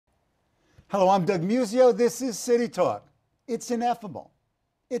Hello, I'm Doug Muzzio. This is City Talk. It's ineffable.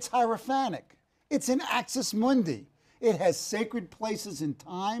 It's hierophanic. It's an axis mundi. It has sacred places and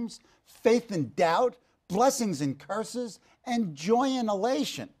times, faith and doubt, blessings and curses, and joy and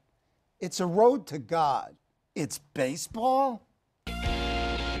elation. It's a road to God. It's baseball.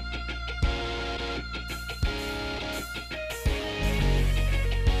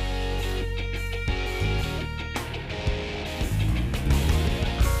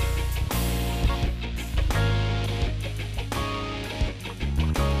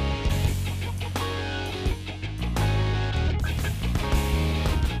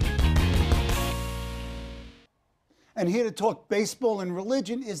 And here to talk baseball and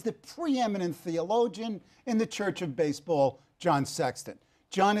religion is the preeminent theologian in the Church of Baseball, John Sexton.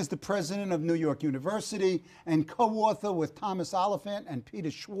 John is the president of New York University and co-author with Thomas Oliphant and Peter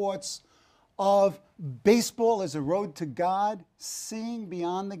Schwartz of Baseball as a Road to God, Seeing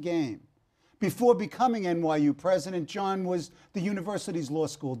Beyond the Game. Before becoming NYU president, John was the university's law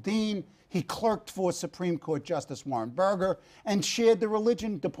school dean. He clerked for Supreme Court Justice Warren Burger and chaired the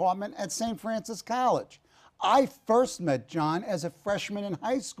religion department at St. Francis College. I first met John as a freshman in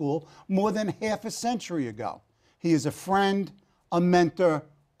high school more than half a century ago. He is a friend, a mentor,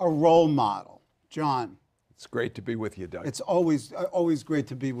 a role model. John. It's great to be with you, Doug. It's always great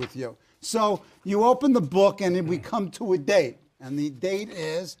to be with you. So you open the book and we come to a date. And the date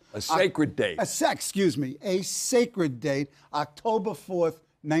is... A sacred date. A sacred date, October 4th,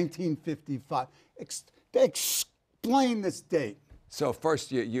 1955. Explain this date. So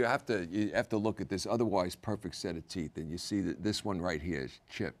first, you have to look at this otherwise perfect set of teeth, and you see that this one right here is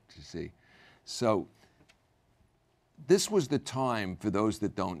chipped. You see, so this was the time, for those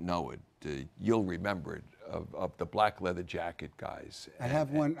that don't know it, you'll remember it, of the black leather jacket guys. I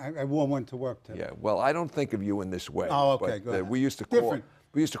have one. I wore one to work today. Yeah. Well, I don't think of you in this way. Oh, okay. But, go ahead. we used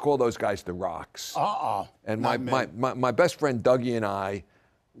to call those guys the Rocks. And my best friend Dougie and I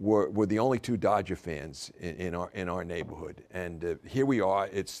were the only two Dodger fans in our neighborhood, and here we are.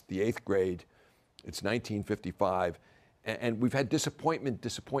 It's the 8th grade. It's 1955, and we've had disappointment.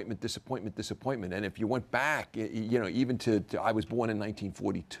 And if you went back, even to I was born in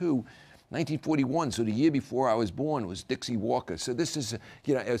 1942, 1941. So the year before I was born was Dixie Walker. So this is,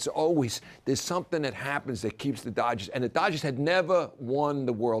 it's always there's something that happens that keeps the Dodgers, and the Dodgers had never won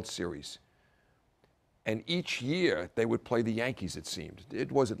the World Series. And each year they would play the Yankees, it seemed.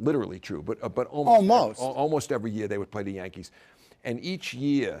 It wasn't literally true, but almost every year they would play the Yankees. And each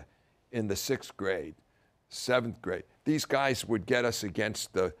year in the 6th grade, 7th grade, these guys would get us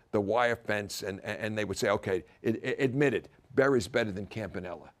against the wire fence, and they would say, okay, admit it, Berry's better than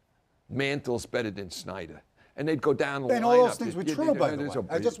Campanella. Mantle's better than Snyder. And they'd go down the lineup. And all those things were true, by the way.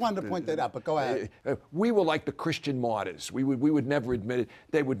 I just wanted to point that out, but go ahead. We were like the Christian martyrs. We would never admit it.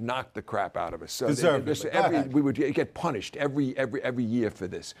 They would knock the crap out of us. So we would get punished every year for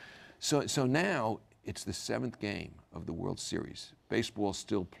this. So now it's the 7th game of the World Series. Baseball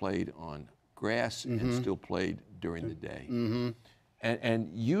still played on grass and still played during the day. And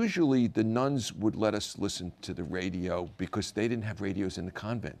usually the nuns would let us listen to the radio because they didn't have radios in the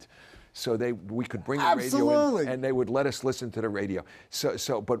convent. So we could bring the radio in, and they would let us listen to the radio.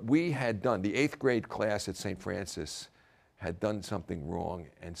 But we had done, the 8th grade class at St. Francis had done something wrong,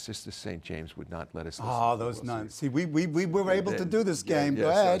 and Sister St. James would not let us listen. Oh, those nuns. See, we were able to do this game. Go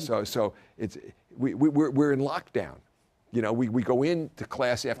ahead. So we're in lockdown. We go into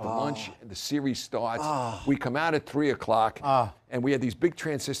class after lunch, the series starts. We come out at 3 o'clock, and we had these big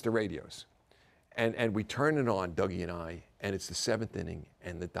transistor radios. And we turn it on, Dougie and I, and it's the 7th inning,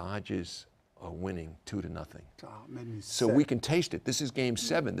 and the Dodgers are winning 2-0. So we can taste it. This is Game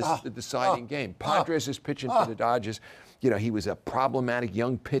 7. This is the deciding game. Padres is pitching for the Dodgers. He was a problematic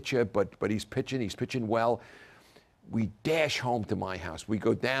young pitcher, but he's pitching well. We dash home to my house. We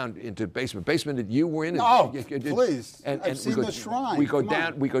go down into the basement that you were in. Please. I've seen the shrine. We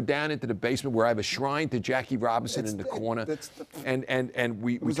go down into the basement where I have a shrine to Jackie Robinson in the corner. And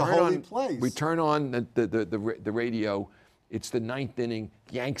we turn on the radio. It's the 9th inning.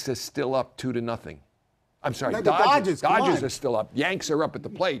 Yanks are still up 2-0. I'm sorry, no, Dodgers are still up. Yanks are up at the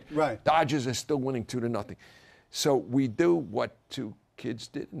plate. Right. Dodgers are still winning 2-0. So we do what two kids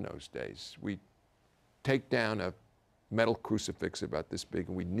did in those days. We take down a metal crucifix about this big,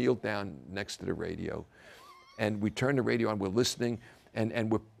 and we kneel down next to the radio, and we turn the radio on. We're listening,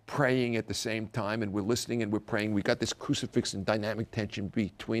 and we're praying at the same time, and we're listening and we're praying. We got this crucifix and dynamic tension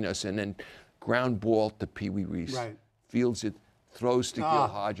between us, and then ground ball to Pee Wee Reese. Right. Fields it, throws to Gil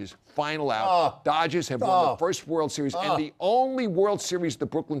Hodges. Final out. Dodgers have won the first World Series and the only World Series the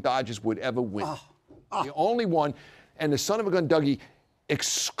Brooklyn Dodgers would ever win. The only one. And the son of a gun, Dougie,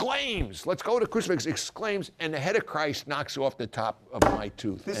 exclaims, let's go to crucifix, exclaims, and the head of Christ knocks off the top of my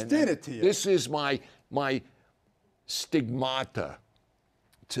tooth. This did it to you. This is my stigmata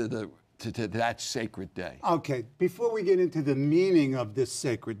to that sacred day. Okay, before we get into the meaning of this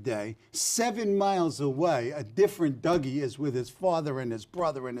sacred day, 7 miles away, a different Dougie is with his father and his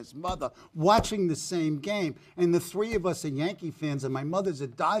brother and his mother watching the same game. And the three of us are Yankee fans, and my mother's a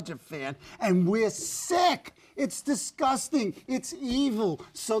Dodger fan, and we're sick. It's disgusting. It's evil.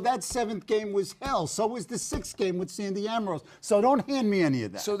 So that 7th game was hell. So was the 6th game with Sandy Ambrose. So don't hand me any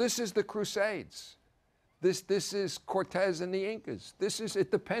of that. So this is the Crusades. This is Cortez and the Incas.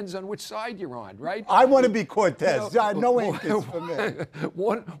 It depends on which side you're on, right? I want to be Cortez. No Incas for me.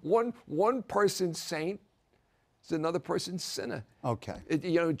 One person's saint is another person's sinner.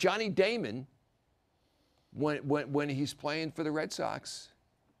 Okay. Johnny Damon, when he's playing for the Red Sox,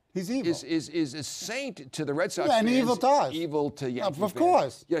 he's evil. Is a saint to the Red Sox and fans. evil to us. Evil to Yankee fans. Of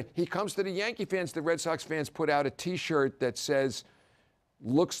course. Yeah, he comes to the Yankee fans. The Red Sox fans put out a T-shirt that says,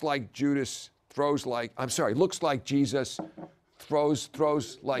 "Looks like Judas." Looks like Jesus, throws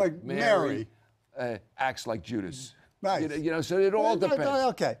like Mary. Acts like Judas. Nice. So it all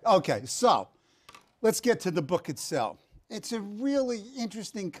depends. Okay. So let's get to the book itself. It's a really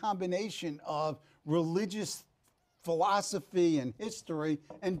interesting combination of religious philosophy and history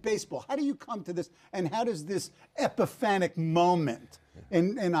and baseball. How do you come to this, and how does this epiphanic moment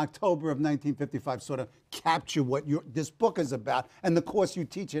in October of 1955 sort of capture what this book is about and the course you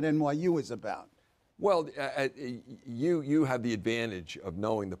teach at NYU is about? Well, you have the advantage of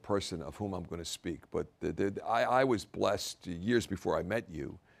knowing the person of whom I'm going to speak, but I was blessed years before I met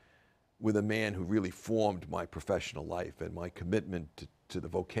you with a man who really formed my professional life and my commitment to the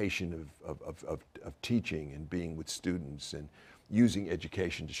vocation of teaching and being with students and using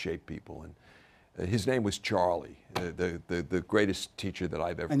education to shape people. And his name was Charlie, the greatest teacher that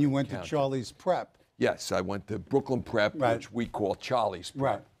I've ever And you went encountered. to Charlie's Prep. Yes, I went to Brooklyn Prep, Right. which we call Charlie's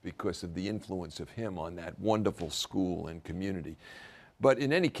Prep, Right. because of the influence of him on that wonderful school and community. But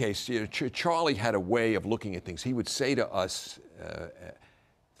in any case, Charlie had a way of looking at things. He would say to us,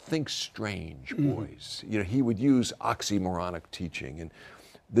 think strange, boys. He would use oxymoronic teaching. And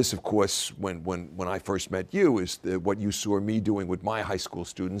this, of course, when I first met you, is what you saw me doing with my high school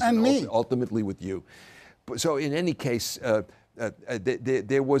students. And me. Ultimately with you. So in any case,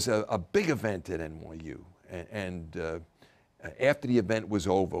 there was a big event at NYU. And after the event was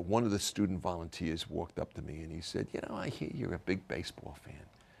over, one of the student volunteers walked up to me and he said, I hear you're a big baseball fan.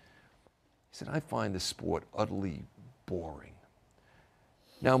 He said, I find the sport utterly boring.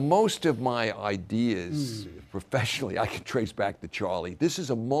 Now, most of my ideas professionally, I can trace back to Charlie. This is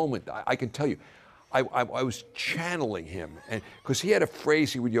a moment, I can tell you, I was channeling him, and because he had a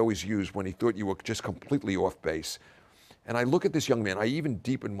phrase he would always use when he thought you were just completely off base. And I look at this young man, I even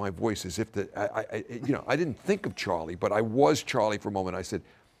deepened my voice as if I didn't think of Charlie, but I was Charlie for a moment. I said,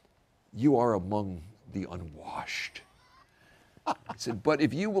 you are among the unwashed. I said, but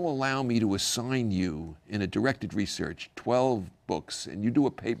if you will allow me to assign you in a directed research 12 books, and you do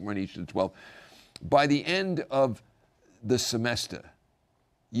a paper on each of the 12, by the end of the semester,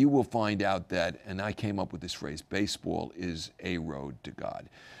 you will find out that, and I came up with this phrase, baseball is a road to God.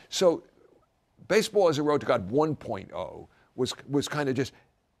 So baseball is a road to God 1.0 was kind of just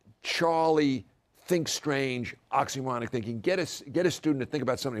Charlie, think strange, oxymoronic thinking, get a student to think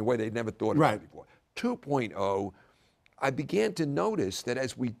about something in a way they'd never thought about it before. 2.0, I began to notice that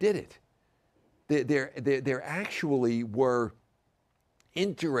as we did it, there actually were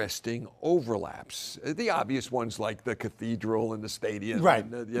interesting overlaps. The obvious ones like the cathedral and the stadium,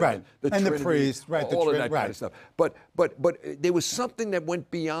 and the priest, all of that kind of stuff. But there was something that went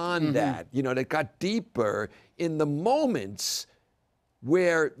beyond that, that got deeper in the moments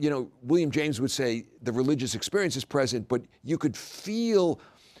where, William James would say the religious experience is present, but you could feel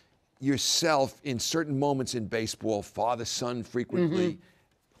yourself in certain moments in baseball, father, son frequently,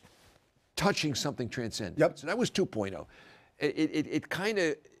 touching something transcendent. Yep. So that was 2.0. It kind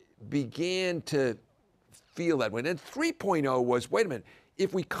of began to feel that way. And 3.0 was, wait a minute,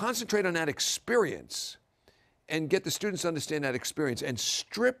 if we concentrate on that experience and get the students to understand that experience and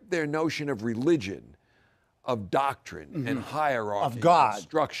strip their notion of religion, of doctrine and hierarchy, of God, and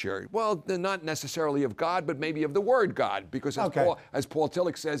structure. Well, they're not necessarily of God, but maybe of the word God, because as Paul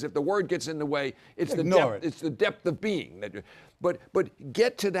Tillich says, if the word gets in the way, it's the depth of being. But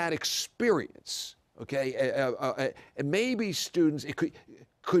get to that experience, okay? And maybe students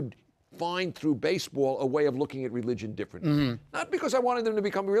could find through baseball a way of looking at religion differently. Not because I wanted them to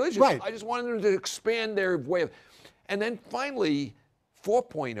become religious. I just wanted them to expand their way of. And then finally,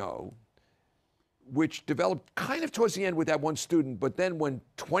 4.0 which developed kind of towards the end with that one student, but then when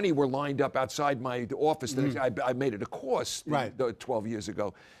 20 were lined up outside my office, I made it a course 12 years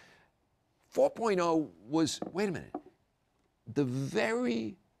ago. 4.0 was, wait a minute, the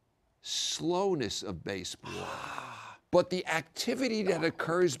very slowness of baseball, but the activity that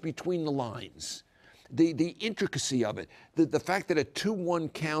occurs between the lines, the intricacy of it, the fact that a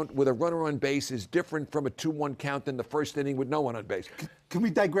 2-1 count with a runner on base is different from a 2-1 count than the first inning with no one on base. Can we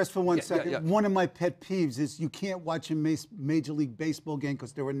digress for one second? Yeah. One of my pet peeves is you can't watch a Major League Baseball game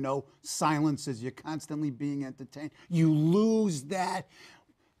because there are no silences. You're constantly being entertained. You lose that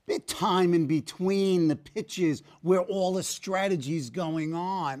bit time in between the pitches where all the strategy's going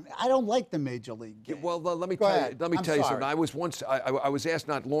on. I don't like the Major League game. Well, let me tell you something. I was asked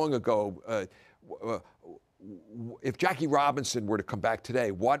not long ago, if Jackie Robinson were to come back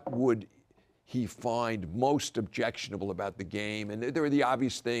today, what would he find most objectionable about the game? And there are the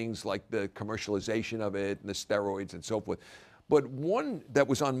obvious things like the commercialization of it and the steroids and so forth. But one that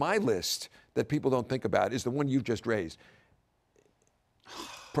was on my list that people don't think about is the one you just raised.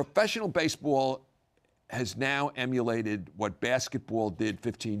 Professional baseball has now emulated what basketball did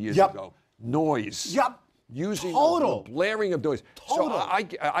 15 years ago. Noise. Using the blaring of noise. So I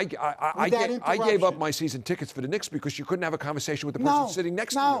gave up my season tickets for the Knicks because you couldn't have a conversation with the person sitting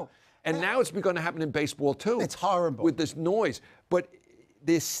next to you. And now it's begun to happen in baseball too. It's horrible. With this noise. But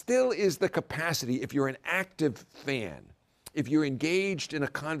there still is the capacity, if you're an active fan, if you're engaged in a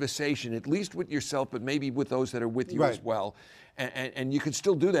conversation, at least with yourself, but maybe with those that are with you as well, and you can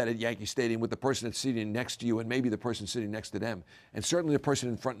still do that at Yankee Stadium with the person that's sitting next to you and maybe the person sitting next to them, and certainly the person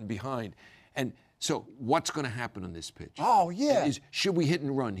in front and behind. And so what's going to happen on this pitch? Oh, yeah. Should we hit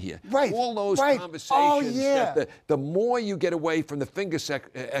and run here? Right. All those conversations. Oh, yeah. That the more you get away from the finger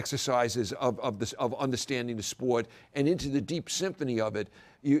exercises of understanding the sport and into the deep symphony of it,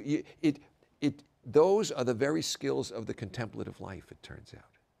 those are the very skills of the contemplative life, it turns out.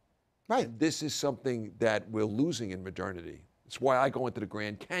 Right. And this is something that we're losing in modernity. It's why I go into the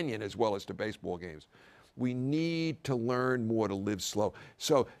Grand Canyon as well as to baseball games. We need to learn more to live slow.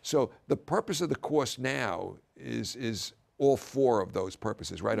 So the purpose of the course now is all 4 of those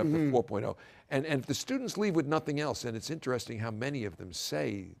purposes, right up to 4.0. And if the students leave with nothing else, and it's interesting how many of them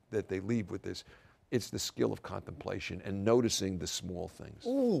say that they leave with this, it's the skill of contemplation and noticing the small things.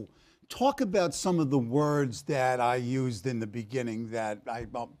 Ooh, talk about some of the words that I used in the beginning that I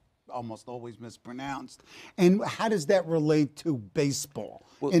almost always mispronounced. And how does that relate to baseball?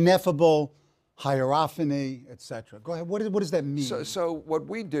 Well, ineffable, hierophany, etc. Go ahead. What does that mean? So what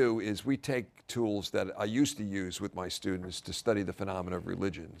we do is we take tools that I used to use with my students to study the phenomena of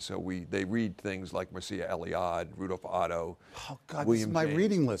religion. So they read things like Mircea Eliade, Rudolf Otto. Oh God, William this is my James.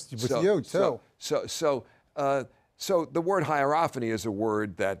 reading list with you too. So the word hierophany is a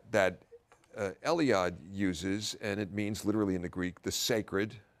word that Eliade uses, and it means literally in the Greek the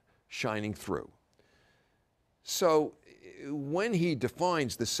sacred shining through. So when he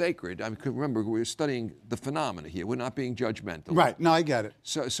defines the sacred, I mean, remember, we're studying the phenomena here. We're not being judgmental. Right. No, I get it.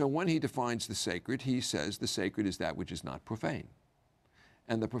 So when he defines the sacred, he says the sacred is that which is not profane,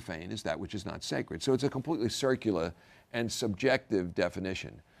 and the profane is that which is not sacred. So it's a completely circular and subjective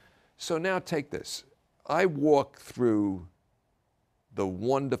definition. So now take this. I walk through the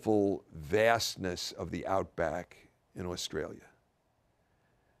wonderful vastness of the outback in Australia.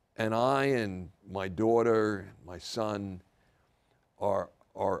 And I and my daughter, my son, are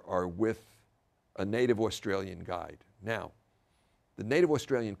with a native Australian guide. Now, the native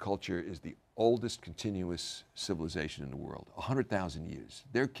Australian culture is the oldest continuous civilization in the world, 100,000 years.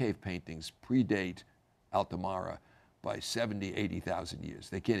 Their cave paintings predate Altamara by 70, 80,000 years.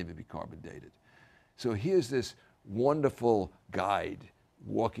 They can't even be carbon dated. So here's this wonderful guide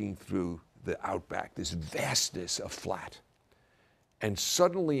walking through the outback, this vastness of flat. And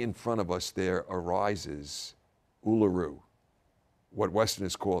suddenly in front of us there arises Uluru, what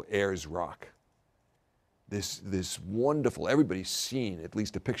Westerners call Ayers Rock. This wonderful, everybody's seen at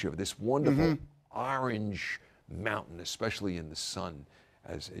least a picture of this wonderful orange mountain, especially in the sun,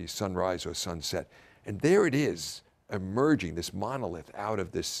 as a sunrise or sunset. And there it is, emerging, this monolith out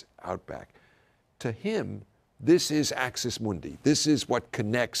of this outback. To him, this is axis mundi. This is what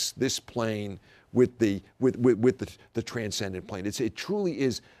connects this plane with the transcendent plane. It truly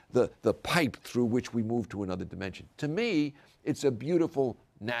is the pipe through which we move to another dimension. To me, it's a beautiful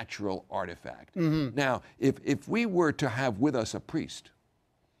natural artifact. Now, if we were to have with us a priest,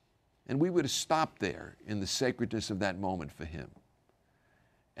 and we were to stop there in the sacredness of that moment for him,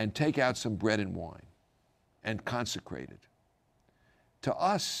 and take out some bread and wine, and consecrate it, to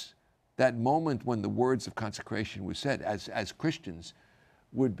us, that moment when the words of consecration were said, as Christians,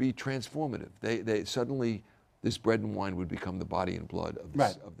 would be transformative. They suddenly, this bread and wine would become the body and blood of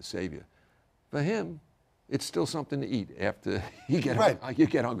of the Savior. For him, it's still something to eat after you get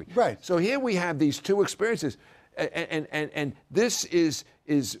hungry. Right. So here we have these two experiences, and this is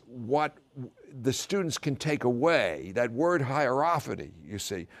what the students can take away. That word hierarchy, you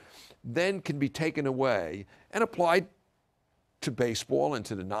see, then can be taken away and applied to baseball and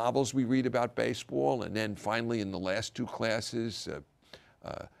to the novels we read about baseball, and then finally in the last two classes,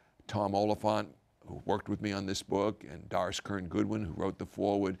 Tom Oliphant, who worked with me on this book, and Doris Kern Goodwin, who wrote the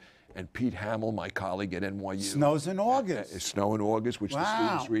foreword, and Pete Hamill, my colleague at NYU. Snows in August. Snow in August, which the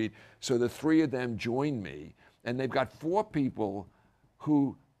students read. So the three of them join me, and they've got four people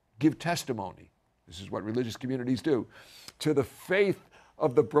who give testimony. This is what religious communities do, to the faith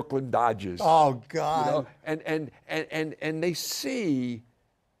of the Brooklyn Dodgers. Oh, God. You know? And they see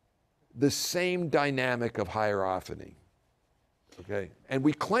the same dynamic of hierarchy. Okay? And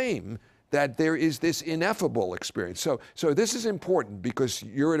we claim that there is this ineffable experience. So this is important because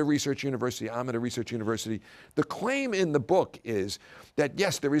you're at a research university, I'm at a research university. The claim in the book is that,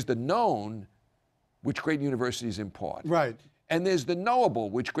 yes, there is the known, which great universities impart. Right. And there's the knowable,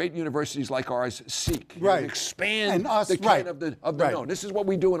 which great universities like ours seek. Right. Expand the ken of the known. This is what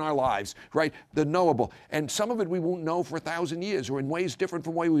we do in our lives, right? The knowable. And some of it we won't know for 1,000 years or in ways different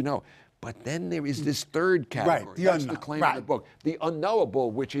from the way we know. But then there is this third category. Right, That's the claim of the book. The unknowable,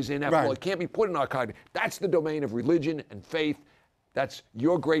 which is ineffable. Right. It can't be put in our cognitive. That's the domain of religion and faith. That's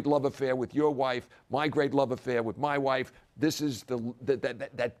your great love affair with your wife, my great love affair with my wife. This is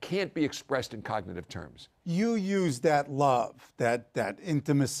that can't be expressed in cognitive terms. You use that love, that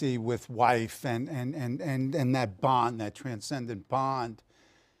intimacy with wife and that bond, that transcendent bond.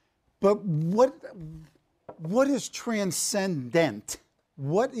 But what is transcendent?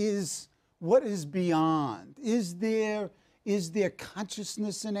 What is beyond? Is there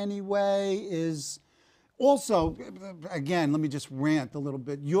consciousness in any way? Also, again, let me just rant a little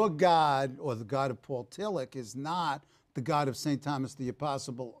bit. Your God, or the God of Paul Tillich, is not the God of St. Thomas the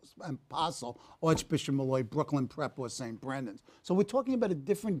Apostle, Archbishop Malloy, Brooklyn Prep, or St. Brendan's. So we're talking about a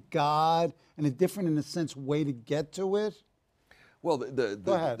different God and a different, in a sense, way to get to it. Well,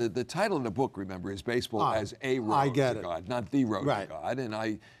 the title of the book, remember, is Baseball as a Road to God, not the road to God. And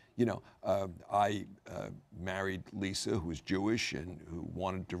I married Lisa, who was Jewish and who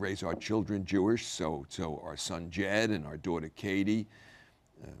wanted to raise our children Jewish. So our son Jed and our daughter Katie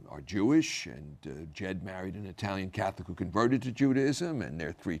are Jewish, and Jed married an Italian Catholic who converted to Judaism, and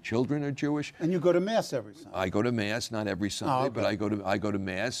their 3 children are Jewish. And you go to Mass every Sunday? I go to Mass, not every Sunday, but I go to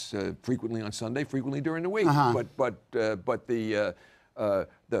Mass frequently on Sunday, frequently during the week. But the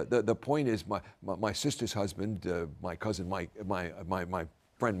point is, my sister's husband, my cousin Mike, my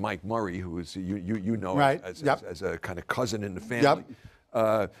friend Mike Murray, who is you know as a kind of cousin in the family.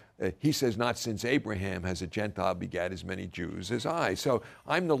 He says, not since Abraham has a Gentile begat as many Jews as I. So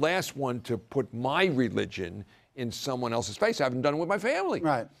I'm the last one to put my religion in someone else's face. I haven't done it with my family.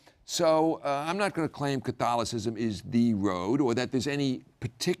 Right. So I'm not going to claim Catholicism is the road or that there's any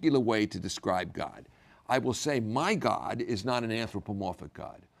particular way to describe God. I will say my God is not an anthropomorphic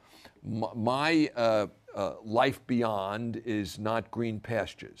God. My life beyond is not green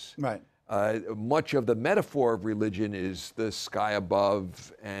pastures. Right. Much of the metaphor of religion is the sky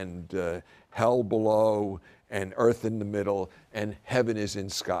above and hell below and earth in the middle and heaven is in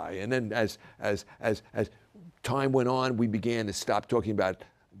sky. And then as time went on, we began to stop talking about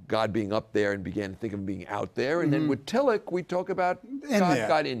God being up there and began to think of him being out there. And then with Tillich, we talk about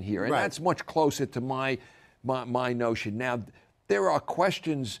God in here. And that's much closer to my notion. Now, there are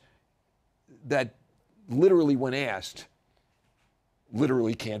questions that literally, when asked,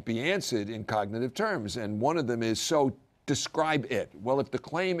 literally can't be answered in cognitive terms. And one of them is, so describe it. Well, if the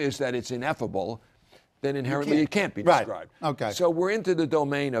claim is that it's ineffable, then inherently it can't be described. Okay. So we're into the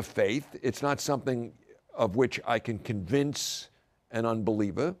domain of faith. It's not something of which I can convince an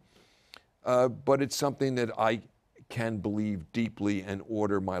unbeliever, but it's something that I can believe deeply and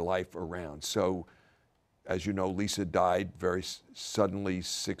order my life around. So, as you know, Lisa died very suddenly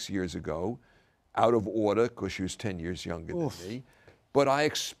 6 years ago, out of order, because she was 10 years younger than me. But I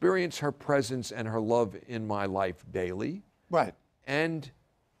experience her presence and her love in my life daily. Right. And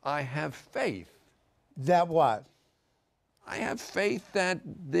I have faith. That what? I have faith that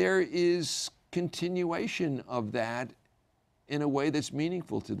there is continuation of that in a way that's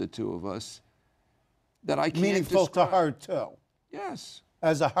meaningful to the two of us, that I can't meaningful describe. To her, too. Yes.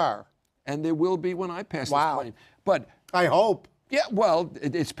 As a her. And there will be when I pass this plane. But I hope. Yeah, well,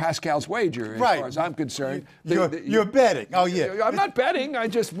 it's Pascal's wager as far as I'm concerned. You're betting. Oh, yeah. I'm not betting. I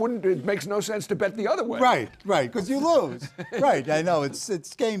just wouldn't. It makes no sense to bet the other way. Right, because you lose. Right, I know.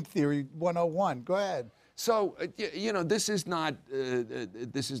 It's game theory 101. Go ahead. So this is not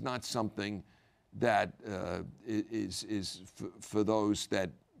something that is for those that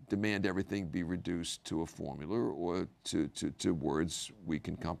demand everything be reduced to a formula or to words we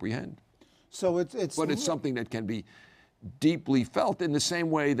can comprehend. So it's something that can be deeply felt in the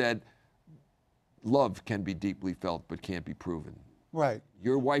same way that love can be deeply felt but can't be proven. Right.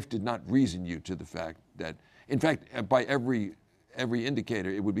 Your wife did not reason you to the fact that, in fact, by every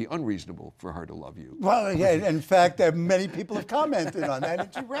indicator, it would be unreasonable for her to love you. Well, yeah, in fact, many people have commented on that,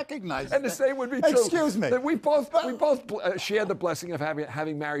 and you recognize that. And the same would be true. Excuse me. That we both share the blessing of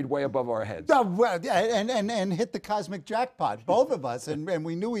having married way above our heads. No, well, and hit the cosmic jackpot, both of us, and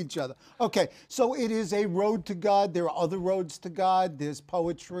we knew each other. Okay, so it is a road to God. There are other roads to God. There's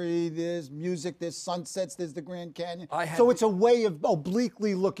poetry, there's music, there's sunsets, there's the Grand Canyon. So it's a way of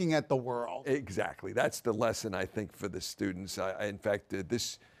obliquely looking at the world. Exactly. That's the lesson, I think, for the students. In fact,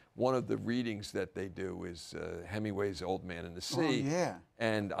 one of the readings that they do is Hemingway's Old Man and the Sea. Oh, yeah.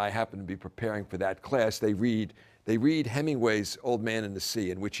 And I happen to be preparing for that class. They read Hemingway's Old Man and the Sea,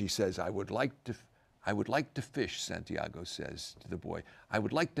 in which he says, I would like to fish, Santiago says to the boy. I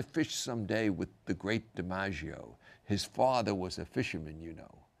would like to fish someday with the great DiMaggio. His father was a fisherman, you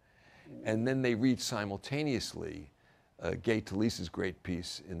know. And then they read simultaneously Gay Talese's great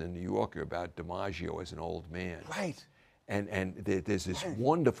piece in the New Yorker about DiMaggio as an old man. Right. And there's this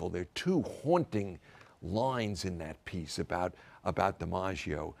wonderful, there are two haunting lines in that piece about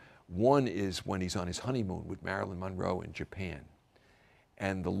DiMaggio. One is when he's on his honeymoon with Marilyn Monroe in Japan.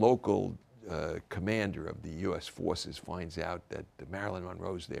 And the local commander of the U.S. forces finds out that Marilyn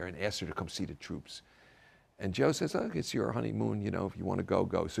Monroe's there and asks her to come see the troops. And Joe says, oh, it's your honeymoon, if you want to go,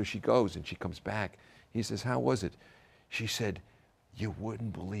 go. So she goes and she comes back. He says, how was it? She said, you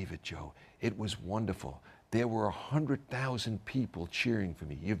wouldn't believe it, Joe. It was wonderful. There were 100,000 people cheering for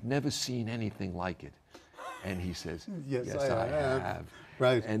me. You've never seen anything like it. And he says, yes, I have.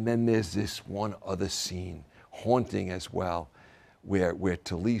 Right. And then there's this one other scene, haunting as well, where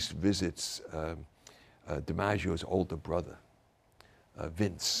Talese visits DiMaggio's older brother,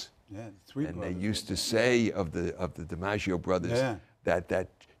 Vince. Yeah, three and brothers. They used to say of the DiMaggio brothers that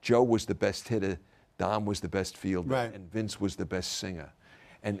Joe was the best hitter, Dom was the best fielder, and Vince was the best singer.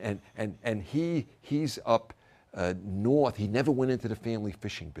 And he's up north. He never went into the family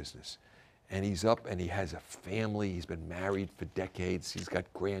fishing business. And he's up and he has a family. He's been married for decades. He's got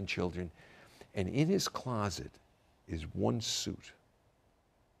grandchildren. And in his closet is one suit,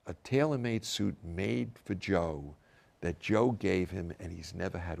 a tailor-made suit made for Joe that Joe gave him and he's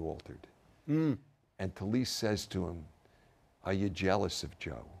never had altered. And Talese says to him, are you jealous of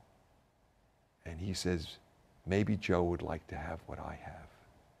Joe? And he says, maybe Joe would like to have what I have.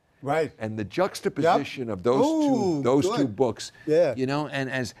 Right. And the juxtaposition of those two books, and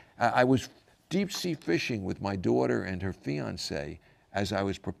as I was deep sea fishing with my daughter and her fiance as I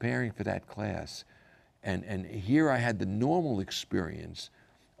was preparing for that class, and here I had the normal experience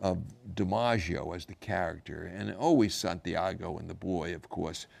of DiMaggio as the character, and always Santiago and the boy, of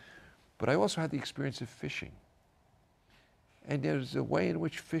course, but I also had the experience of fishing. And there's a way in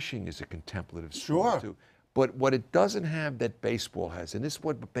which fishing is a contemplative sport too. But what it doesn't have that baseball has, and this is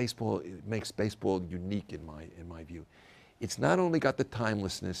what makes baseball unique in my view, it's not only got the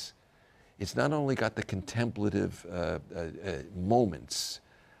timelessness, it's not only got the contemplative moments,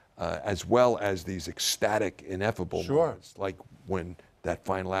 as well as these ecstatic, ineffable moments, like when that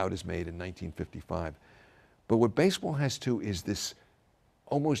final out is made in 1955. But what baseball has too is this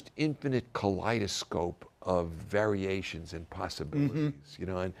almost infinite kaleidoscope of variations and possibilities,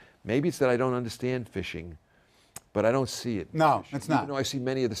 and maybe it's that I don't understand fishing, but I don't see it. No, it's not. Even though I see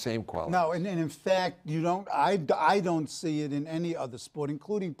many of the same qualities. No, and in fact, I don't see it in any other sport,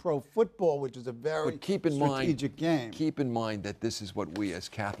 including pro football, which is a very strategic game. Keep in mind that this is what we as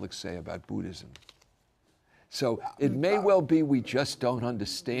Catholics say about Buddhism. So it may well be we just don't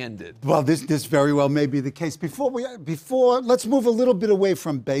understand it. Well, this very well may be the case. Before let's move a little bit away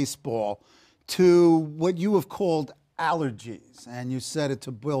from baseball to what you have called allergies, and you said it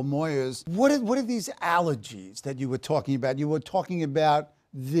to Bill Moyers. What are these allergies that you were talking about? You were talking about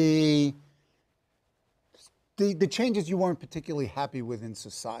the changes you weren't particularly happy with in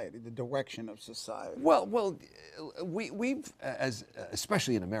society, the direction of society. Well, we've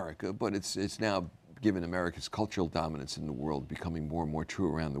especially in America, but it's now, given America's cultural dominance in the world, becoming more and more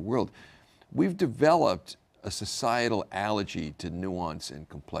true around the world, we've developed a societal allergy to nuance and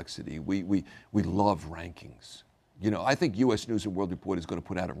complexity. We love rankings. You know, I think U.S. News and World Report is going to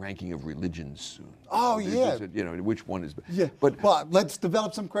put out a ranking of religions soon. Oh, yeah. You know, which one is... Yeah, but well, let's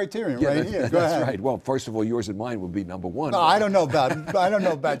develop some criterion right here. Go that's ahead. right. Well, first of all, yours and mine will be number one. No, I don't know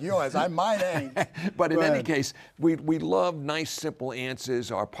about yours. Mine ain't. But in Go any ahead. case, we love nice, simple answers.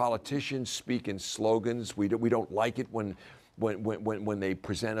 Our politicians speak in slogans. We don't like it when they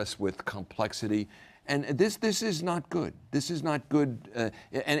present us with complexity. And this is not good. This is not good,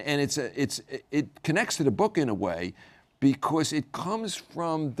 and it connects to the book in a way, because it comes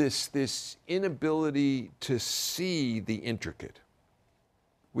from this inability to see the intricate.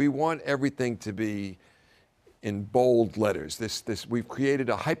 We want everything to be in bold letters. We've created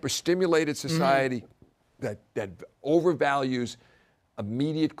a hyper-stimulated society that overvalues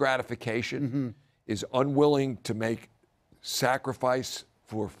immediate gratification, is unwilling to make sacrifice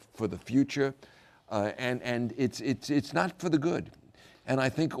for the future. And it's not for the good. And I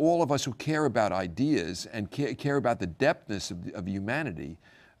think all of us who care about ideas and care about the depthness of humanity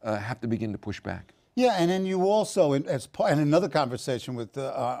have to begin to push back. Yeah, and then you also, in another conversation with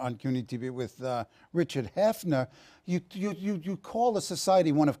on CUNY TV with Richard Hefner, you call the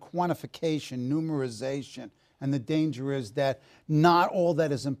society one of quantification, numerization, and the danger is that not all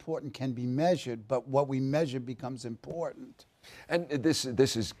that is important can be measured, but what we measure becomes important. And this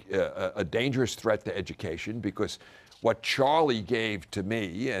is a dangerous threat to education, because what Charlie gave to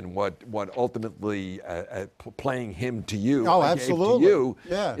me and what ultimately playing him to you, I gave to you,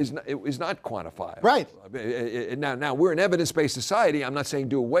 is not quantifiable. Right. Now we're an evidence-based society. I'm not saying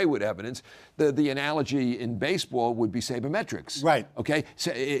do away with evidence. The analogy in baseball would be sabermetrics. Right. Okay.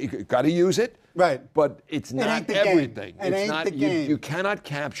 So got to use it. Right. But it's not everything. It ain't the game. You cannot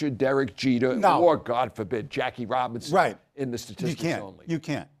capture Derek Jeter or, God forbid, Jackie Robinson in the statistics only. You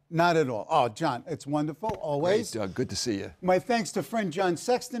can't. Not at all. Oh, John, it's wonderful, always. Great, Doug. Good to see you. My thanks to friend John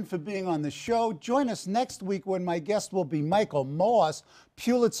Sexton for being on the show. Join us next week when my guest will be Michael Moss,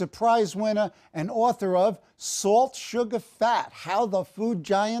 Pulitzer Prize winner and author of Salt, Sugar, Fat, How the Food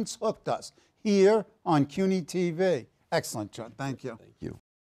Giants Hooked Us, here on CUNY TV. Excellent, John. Thank you. Thank you.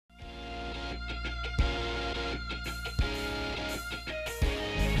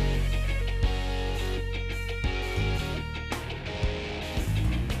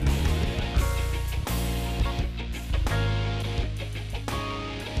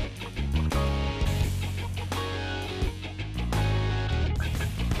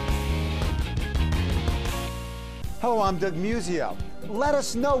 Hello, I'm Doug Muzzio. Let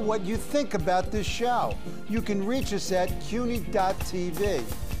us know what you think about this show. You can reach us at CUNY.TV.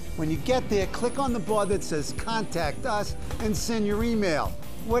 When you get there, click on the bar that says Contact Us and send your email.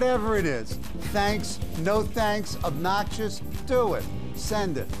 Whatever it is. Thanks, no thanks, obnoxious, do it.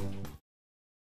 Send it.